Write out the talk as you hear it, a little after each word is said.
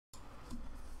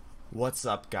What's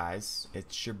up, guys?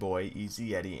 It's your boy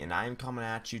easyeddieyt, and I'm coming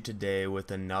at you today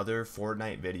with another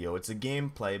Fortnite video. It's a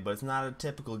gameplay, but it's not a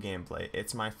typical gameplay.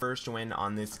 It's my first win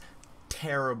on this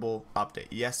terrible update.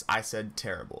 Yes, I said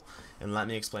terrible, and let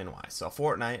me explain why. So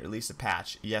Fortnite released a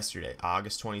patch yesterday,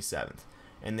 August 27th,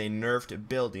 and they nerfed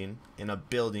building in a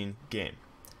building game.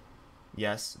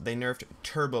 Yes, they nerfed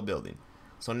turbo building.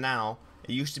 So now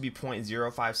it used to be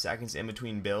 0.05 seconds in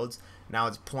between builds. Now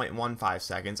it's 0.15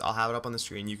 seconds. I'll have it up on the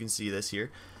screen. You can see this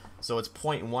here. So it's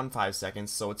 0.15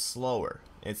 seconds, so it's slower.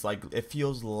 It's like, it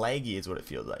feels laggy is what it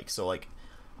feels like. So like,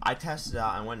 I tested it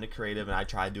out, I went into creative and I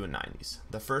tried doing 90s.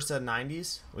 The first set of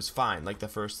 90s was fine, like the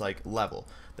first like level.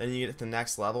 Then you get to the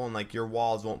next level and like your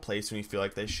walls won't place when you feel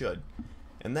like they should.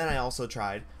 And then I also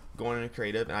tried going into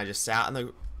creative and I just sat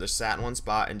in one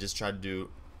spot and just tried to do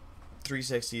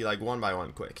 360 like one by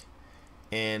one quick.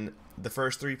 And the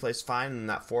first three placed fine, and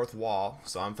that fourth wall,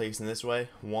 so I'm facing this way,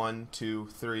 1, 2,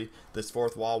 3, this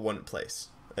fourth wall wouldn't place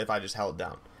if I just held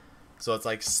down. So it's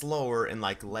like slower and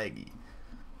like leggy.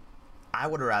 I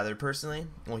would rather personally,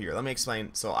 well here, let me explain.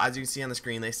 So as you can see on the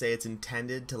screen, they say it's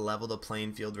intended to level the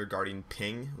playing field regarding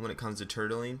ping when it comes to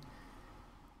turtling.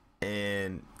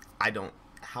 And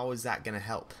how is that going to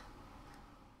help?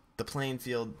 The playing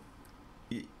field,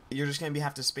 you're just going to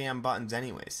have to spam buttons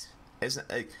anyways. It's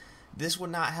like, this would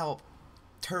not help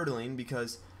turtling,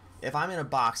 because if I'm in a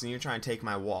box and you're trying to take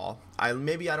my wall,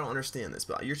 maybe I don't understand this,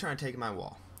 but you're trying to take my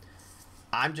wall.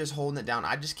 I'm just holding it down.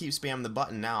 I just keep spamming the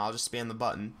button now. I'll just spam the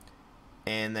button,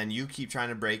 and then you keep trying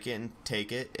to break it and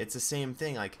take it. It's the same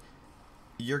thing. Like,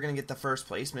 you're going to get the first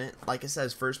placement. Like it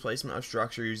says, first placement of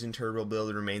structure using turbo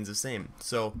build remains the same.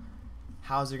 So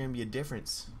how is there going to be a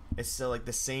difference? It's still like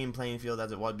the same playing field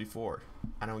as it was before.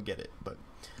 I don't get it, but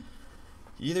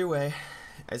either way,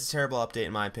 it's a terrible update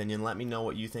in my opinion. Let me know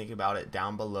what you think about it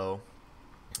down below.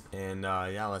 And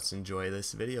yeah, let's enjoy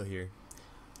this video here.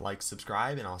 Like,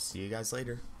 subscribe, and I'll see you guys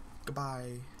later.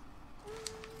 Goodbye.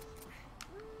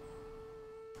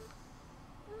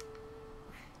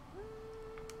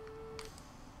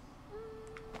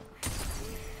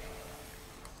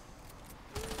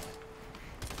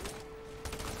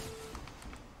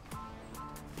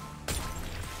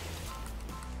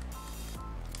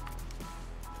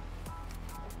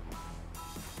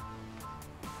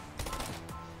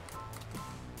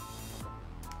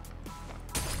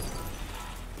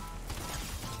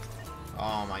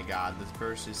 Oh my god, this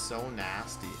burst is so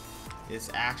nasty.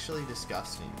 It's actually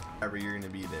disgusting. Wherever you're gonna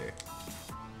be there.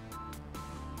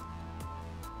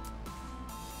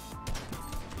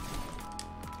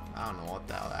 I don't know what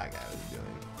the hell that guy was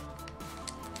doing.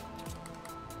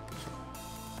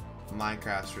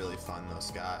 Minecraft's really fun though,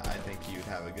 Scott. I think you'd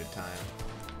have a good time.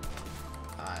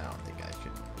 I don't think I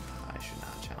should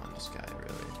not challenge this guy,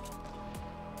 really.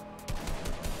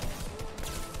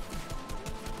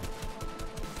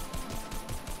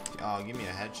 Oh, give me a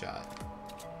headshot.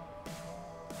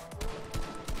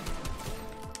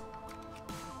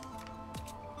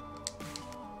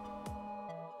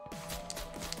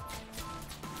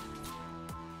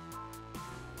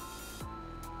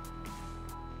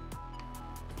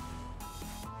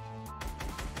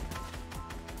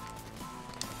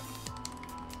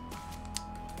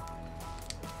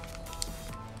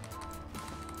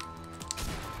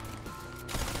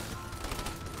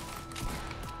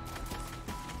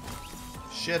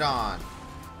 Shit on.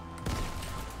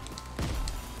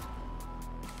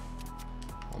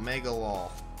 Omega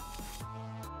wall.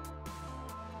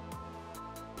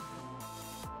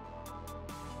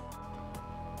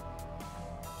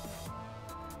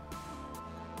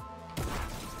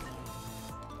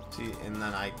 See, and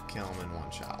then I kill him in one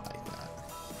shot like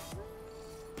that.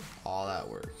 All that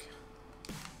work.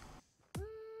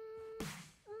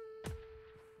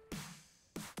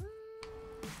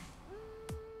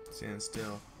 Stand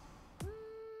still.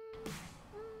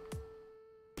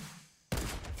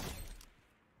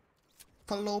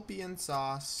 Fallopian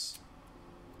sauce.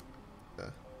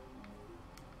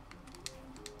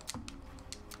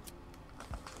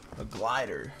 A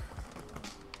glider.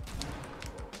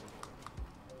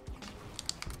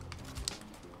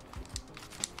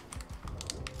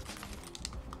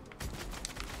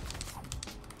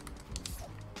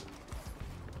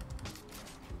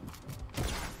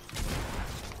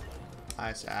 I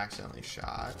just accidentally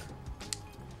shot.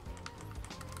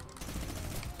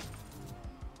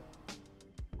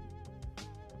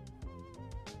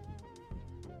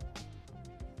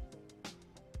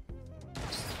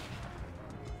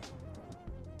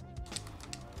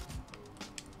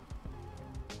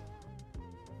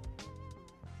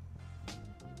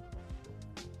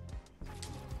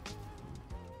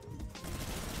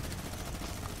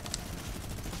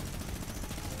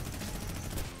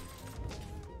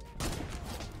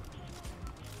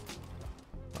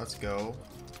 Let's go.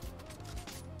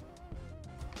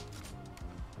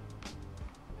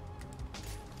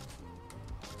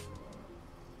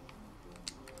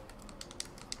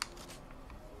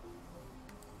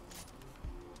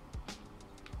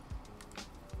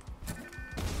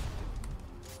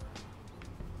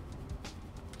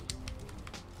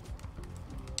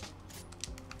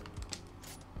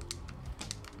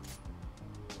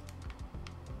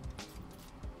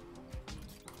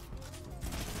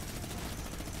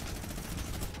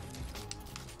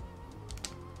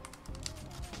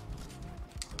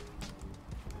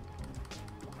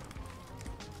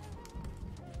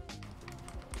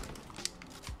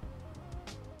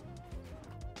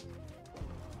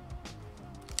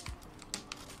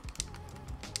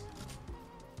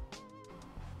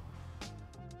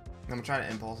 I'm gonna try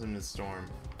to impulse him to storm.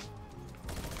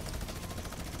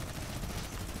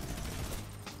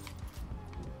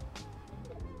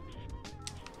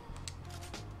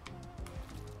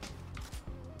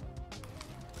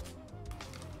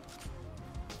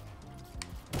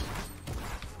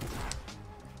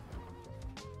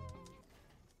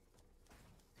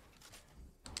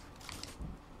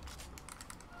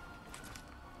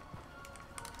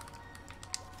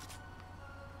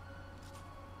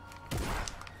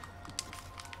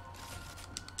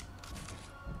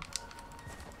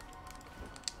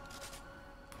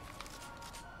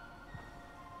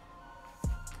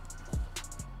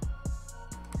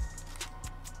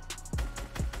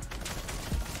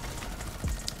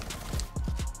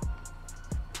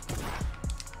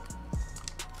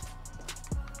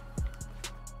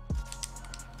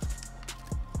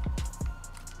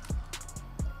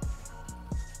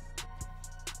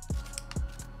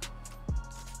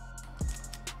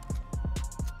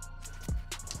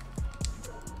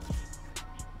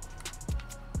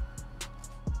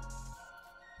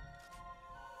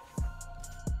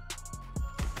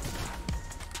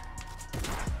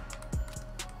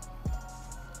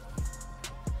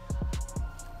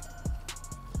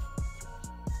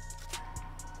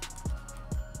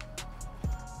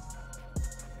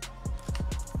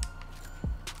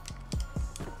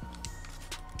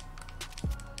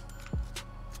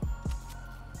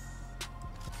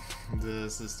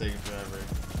 This is taking forever.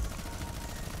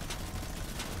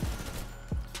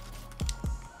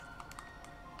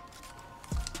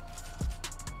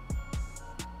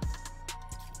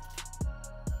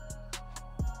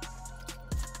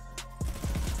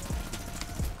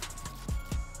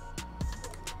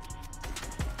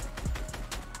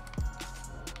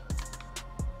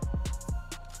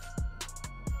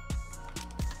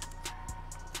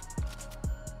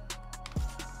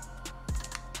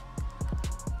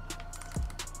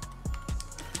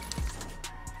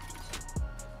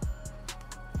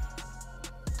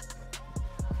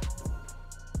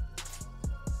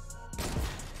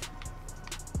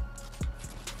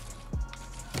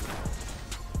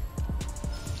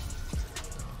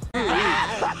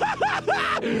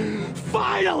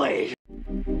 Finally!